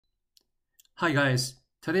Hi guys,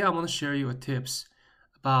 today I want to share you a tips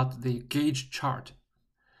about the gauge chart.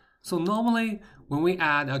 So normally when we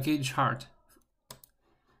add a gauge chart,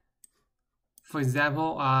 for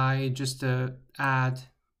example, I just add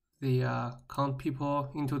the count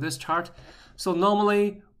people into this chart. So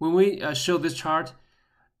normally when we show this chart,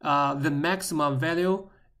 the maximum value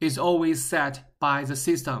is always set by the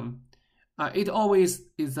system. It always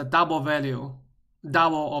is a double value,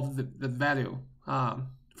 double of the value.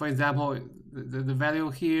 For example, the value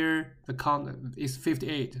here, the count is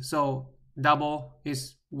 58. So double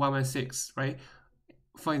is 116, right?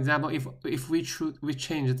 For example, if we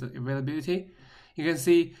change the availability, you can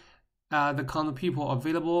see the count of people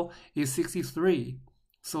available is 63.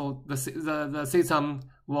 So the system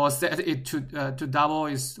will set it to double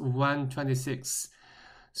is 126.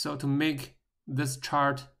 So to make this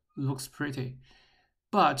chart looks pretty,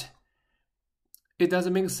 but it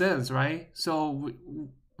doesn't make sense, right? So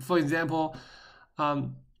for example,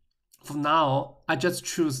 for now, I just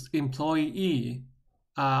choose employee.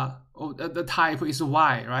 The type is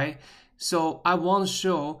Y, right? So I want to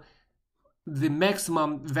show the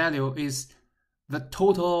maximum value is the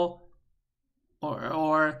total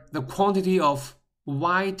or the quantity of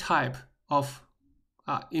Y type of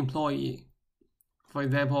employee. For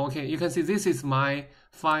example, okay, you can see this is my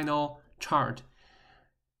final chart.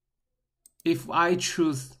 If I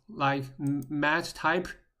choose like match type,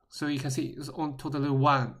 so you can see it's on totally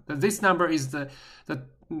 1. This number is the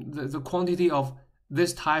quantity of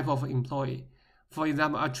this type of employee. For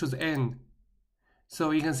example, I choose N.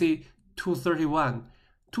 So you can see 231.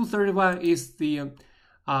 231 is the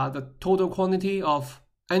total quantity of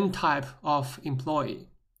N type of employee.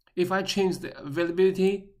 If I change the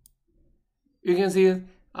availability, you can see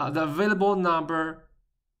the available number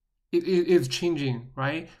is changing,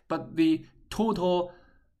 right? But the total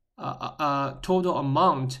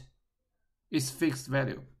amount is fixed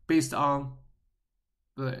value based on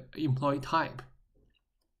the employee type.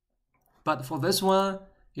 But for this one,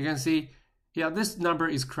 you can see, yeah, this number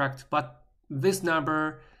is correct, but this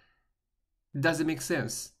number doesn't make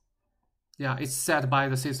sense. Yeah, it's set by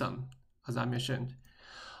the system, as I mentioned.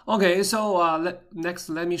 Okay, so next,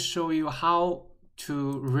 let me show you how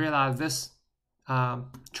to realize this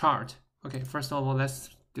chart. Okay, first of all,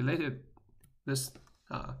 let's delete this.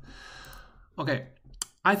 Okay,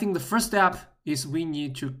 I think the first step is we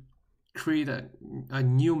need to create a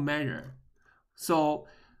new measure. So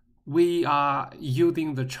we are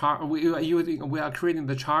using the chart. We are creating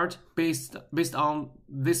the chart based on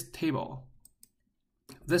this table.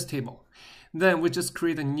 Then we just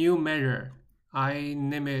create a new measure. I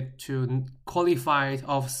name it to qualified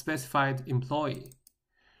of specified employee.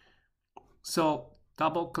 So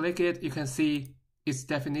double click it, you can see its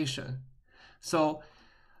definition. So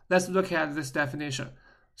let's look at this definition.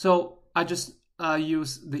 So I just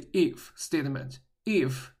use the if statement.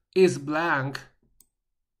 If is blank,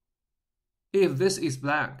 if this is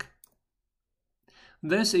blank,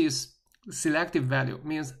 this is selective value,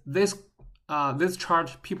 means this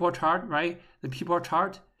chart, people chart, right? The people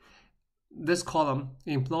chart, this column,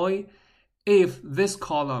 employee. If this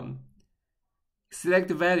column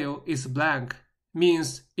selected value is blank,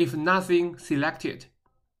 means if nothing selected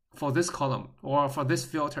for this column or for this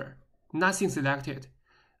filter, nothing selected,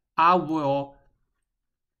 I will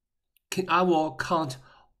count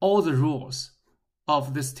all the rows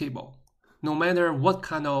of this table, no matter what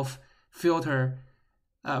kind of filters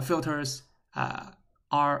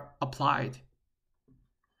are applied.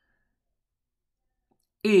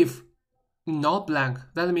 If not blank,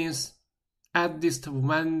 that means at least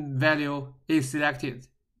one value is selected.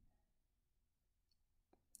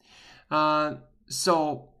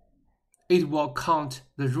 So it will count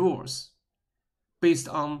the rows based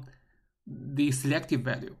on the selected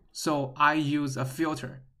value. So I use a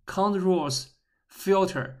filter, count rows,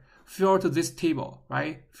 filter this table,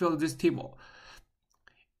 right? Filter this table.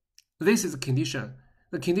 This is a condition.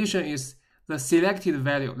 The condition is the selected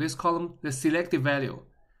value. This column, the selected value.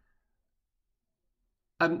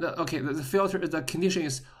 Okay, the condition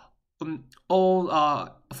is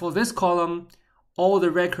for this column, all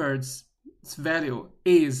the records value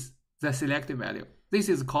is the selected value. This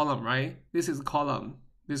is column, right? This is column.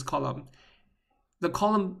 This column. The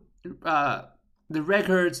column, the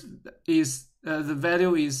records is the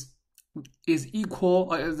value is equal.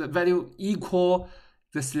 The value equal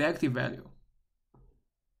the selected value.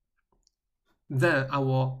 Then I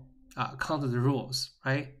will count the rows,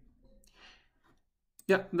 right?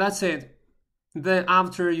 Yeah, that's it. Then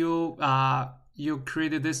after you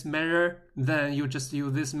created this measure, then you just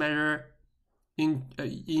use this measure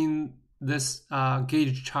in this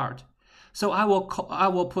gauge chart. So I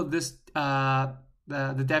will put this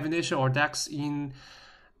the definition or DAX in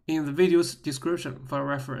the video's description for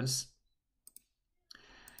reference.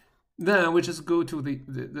 Then we just go to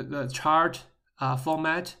the chart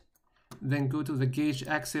format, then go to the gauge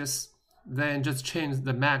axis, then just change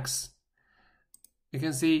the max. You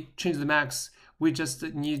can see change the max. We just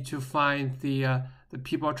need to find the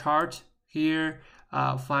people chart here.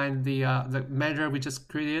 Find the measure we just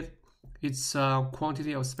created. It's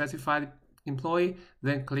quantity of specified employee.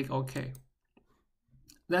 Then click OK.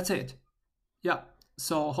 That's it. Yeah.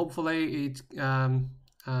 So hopefully it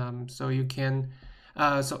so you can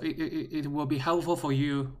so it will be helpful for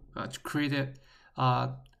you to create a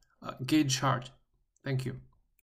gauge chart. Thank you.